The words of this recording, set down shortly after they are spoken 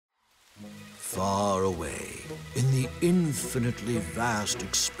Far away, in the infinitely vast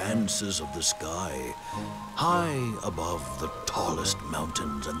expanses of the sky, high above the tallest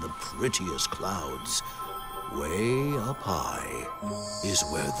mountains and the prettiest clouds, way up high is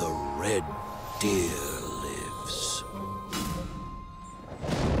where the red deer lives.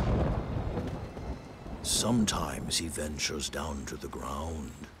 Sometimes he ventures down to the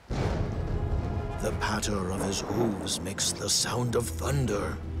ground. The patter of his hooves makes the sound of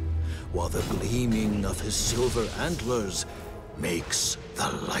thunder, while the gleaming of his silver antlers makes the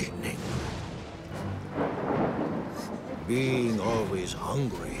lightning. Being always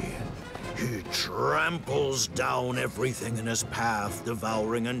hungry, he tramples down everything in his path,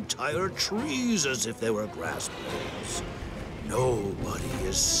 devouring entire trees as if they were grass blades. Nobody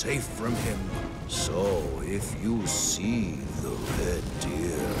is safe from him, so if you see the red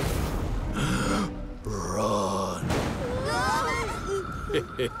deer, run.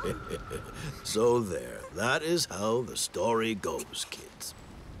 So there, that is how the story goes, kids.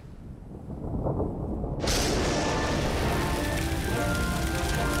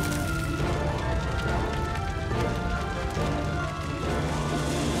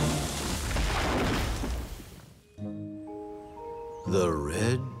 The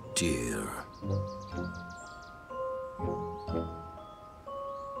red deer.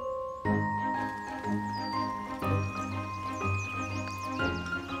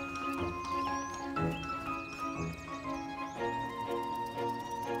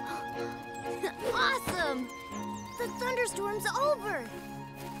 Awesome! The thunderstorm's over!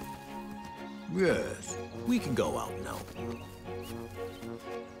 Yes, we can go out now.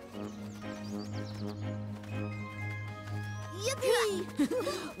 Yippee!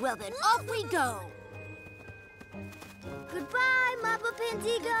 Well then, off we go! Goodbye, Mappa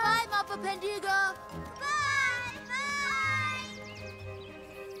Pandiga! Bye, Mappa Pandiga! Bye! Bye!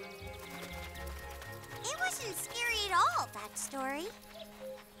 It wasn't scary at all, that story.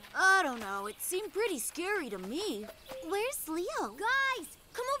 I don't know, it seemed pretty scary to me. Where's Leo? Guys,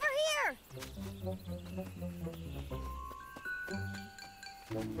 come over here!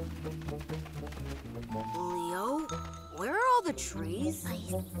 Leo, where are all the trees? I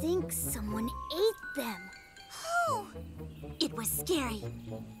think someone ate them. Oh, it was scary.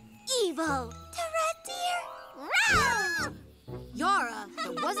 Evil. The red deer. Row! Yara,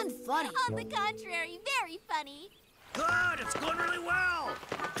 it wasn't funny. On the contrary, very funny. Good, it's going really well.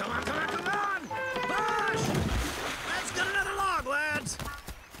 Come on, come on, come on! Push! Let's get another log, lads.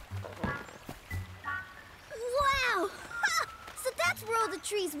 Wow! So that's where all the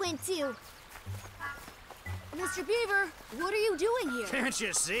trees went to. Mr. Beaver, what are you doing here? Can't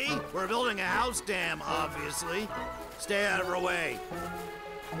you see? We're building a house dam, obviously. Stay out of our way.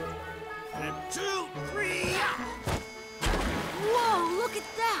 And 2, 3. Whoa, look at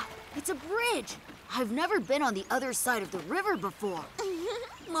that! It's a bridge. I've never been on the other side of the river before.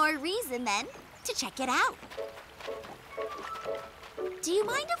 More reason, then, to check it out. Do you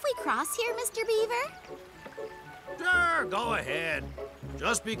mind if we cross here, Mr. Beaver? Sure, go ahead.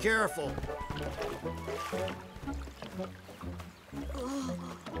 Just be careful.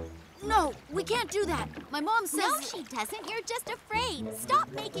 No, we can't do that. My mom says... No, she doesn't. You're just afraid.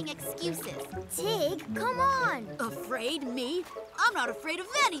 Stop making excuses. Tig, come on. Afraid? Me? I'm not afraid of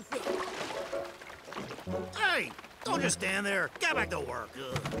anything. Hey, don't just stand there. Get back to work.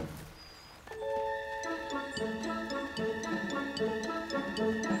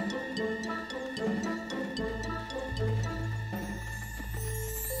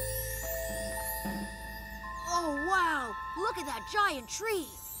 Oh, wow. Look at that giant tree.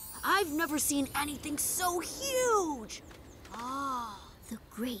 I've never seen anything so huge. Ah. The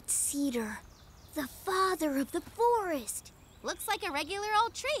great cedar. The father of the forest. Looks like a regular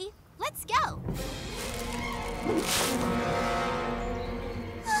old tree. Let's go.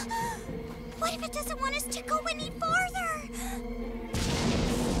 What if it doesn't want us to go any farther?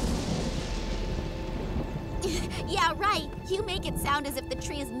 Yeah, right. You make it sound as if the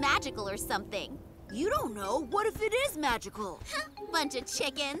tree is magical or something. You don't know. What if it is magical? Bunch of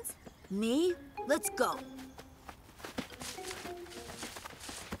chickens. Me? Let's go.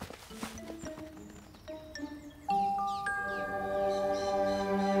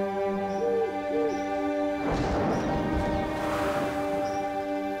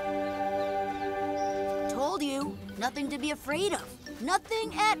 Told you. Nothing to be afraid of.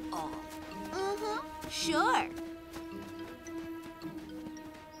 Nothing at all. Mm-hmm. Sure.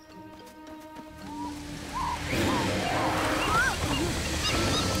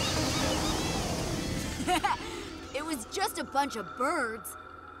 It was just a bunch of birds.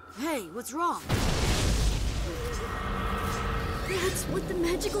 Hey, what's wrong? That's what the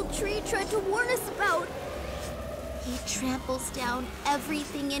magical tree tried to warn us about. He tramples down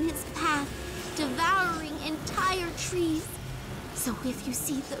everything in his path, devouring entire trees. So if you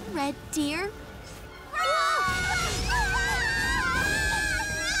see the red deer...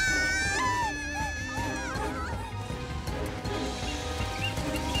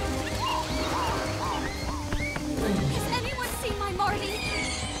 Has anyone seen my Marty?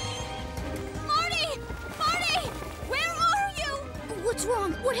 Marty! Marty! Where are you? What's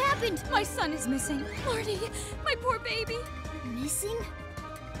wrong? What happened? My son is missing. Marty, my poor baby. Missing?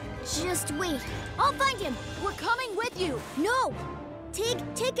 Just wait. I'll find him. We're coming with you. No! Tig,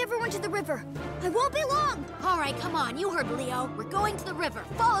 take everyone to the river. I won't be long. All right, come on. You heard Leo. We're going to the river.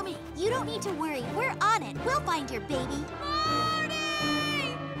 Follow me. You don't need to worry. We're on it. We'll find your baby. Marty!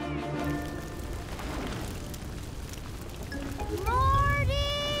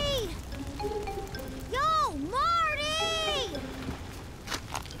 Marty! Yo, Marty!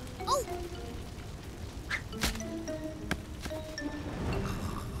 Oh!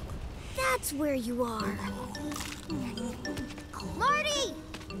 That's where you are. Marty!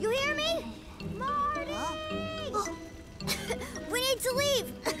 You hear me? Marty! We need to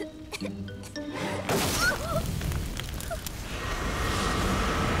leave.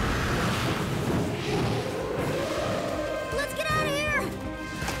 Let's get out of here.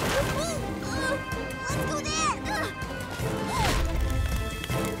 Let's go there.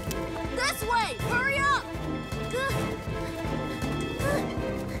 This way. Hurry up.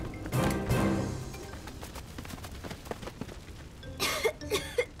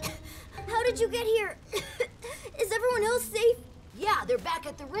 How did you get here? Is everyone else safe? Yeah, they're back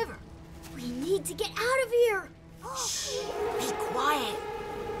at the river. We need to get out of here. Shh. Be quiet.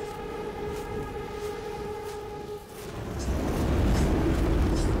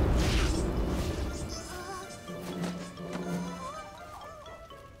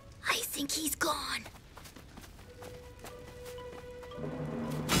 I think he's gone.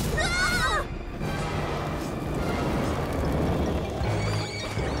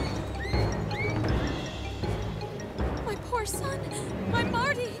 My poor son. My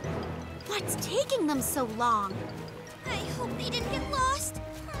Marty. What's taking them so long? I hope they didn't get lost.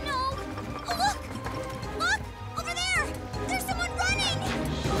 No. Oh, look! Look! Over there! There's someone running!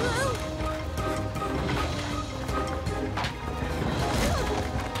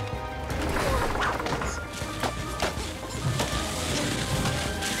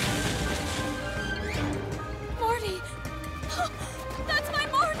 Marty. That's my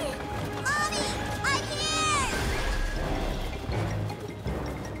Marty. Mommy! I'm here!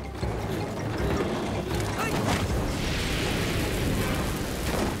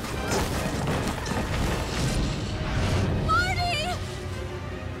 Marty!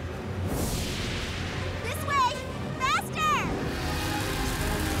 This way! Faster!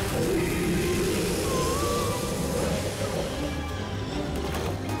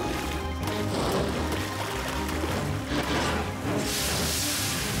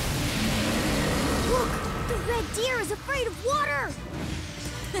 Look! The red deer is afraid of water!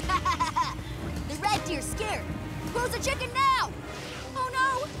 The red deer's scared. Close the chicken now. Oh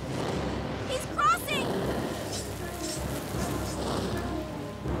no! He's crossing!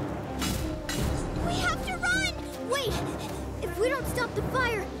 We have to run! Wait! If we don't stop the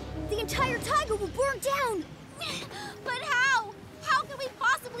fire, the entire taiga will burn down! But how? How can we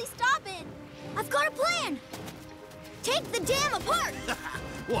possibly stop it? I've got a plan! Take the dam apart!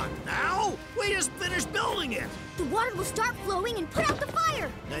 What, now? We just finished building it. The water will start flowing and put out the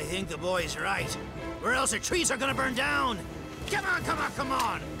fire! I think the boy's right. Or else the trees are gonna burn down. Come on, come on, come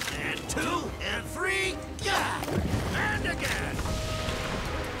on. And 2, and 3, yeah! And again.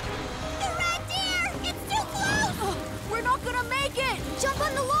 The red deer! It's too close! We're not gonna make it. Jump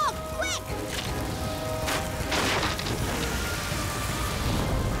on the log, quick!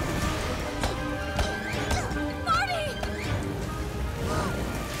 Marty!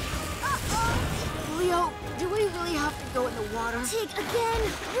 Leo, do we really have to go in the water? Tig, again?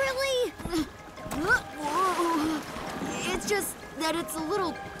 Really? It's just that it's a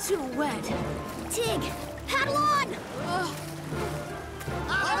little too wet. Tig, paddle on!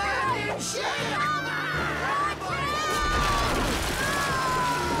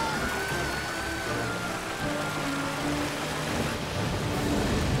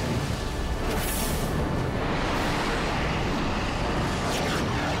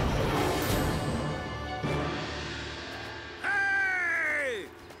 Hey!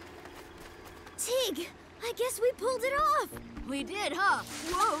 Tig, I guess we pulled it off. We did, huh?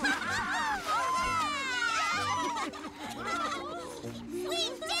 Whoa. We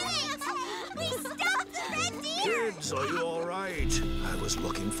did it! We stopped the red deer! Kids, are you all right? was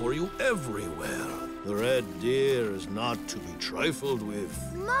looking for you everywhere. The red deer is not to be trifled with.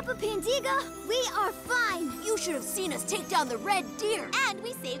 Mappa Pandiga, we are fine. You should have seen us take down the red deer. And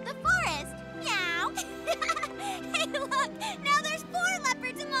we saved the forest. Meow. Hey, look, now they're